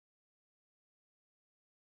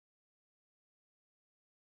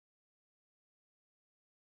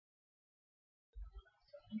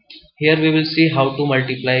Here we will see how to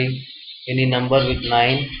multiply any number with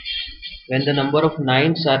 9 when the number of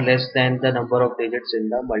 9s are less than the number of digits in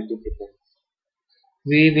the multiplicand.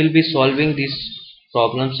 We will be solving these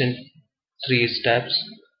problems in 3 steps.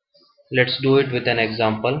 Let's do it with an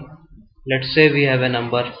example. Let's say we have a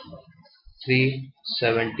number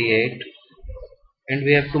 378 and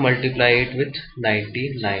we have to multiply it with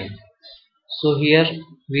 99. So here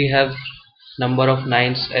we have number of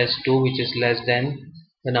 9s as 2, which is less than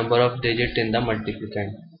the number of digit in the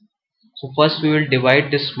multiplicand. So first we will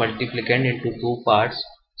divide this multiplicand into two parts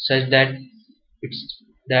such that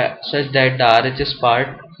the RHS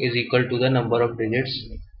part is equal to the number of digits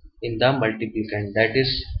in the multiplicand. That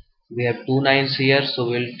is, we have two 9s here, so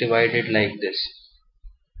we will divide it like this.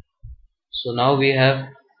 So now we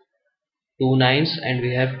have two 9s and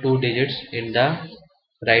we have two digits in the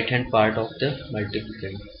right hand part of the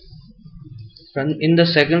multiplicand. From in the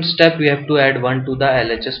second step we have to add 1 to the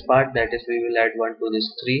LHS part, that is we will add 1 to this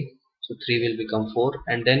 3, so 3 will become 4,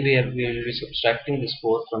 and then we will be subtracting this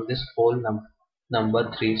 4 from this whole number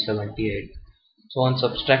 378. So on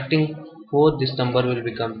subtracting 4, this number will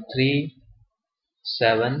become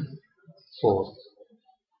 374.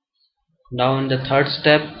 Now in the third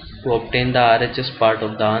step, to obtain the RHS part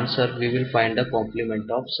of the answer, we will find the complement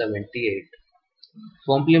of 78.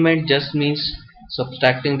 Complement just means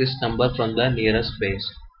subtracting this number from the nearest base.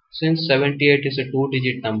 Since 78 is a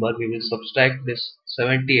two-digit number, we will subtract this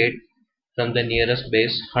 78 from the nearest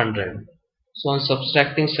base 100. So on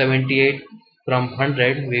subtracting 78 from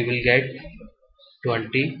 100, we will get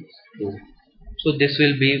 22. So this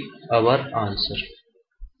will be our answer.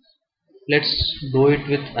 Let's do it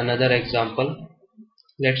with another example.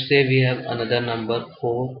 Let's say we have another number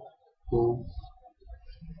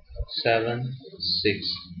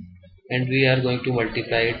 4276 and we are going to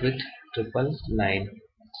multiply it with 999.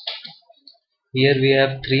 Here we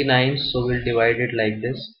have three 9s, so we'll divide it like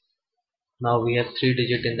this. Now we have 3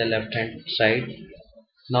 digits in the left hand side.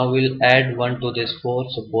 Now we'll add 1 to this 4,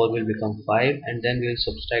 so 4 will become 5, and then we'll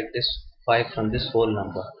subtract this 5 from this whole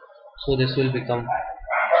number. So this will become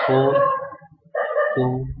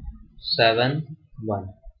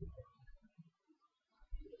 4271.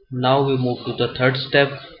 Now we move to the third step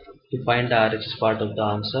to find the RHS part of the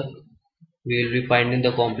answer. We will be finding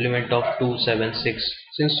the complement of 276.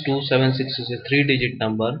 Since 276 is a 3-digit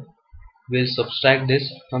number, we will subtract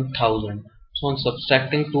this from 1000. So on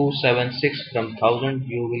subtracting 276 from 1000,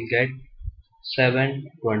 you will get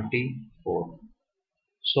 724.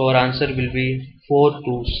 So our answer will be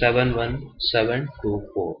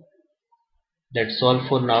 4271724. That's all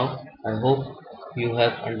for now. I hope you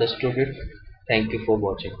have understood it. Thank you for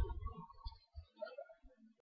watching.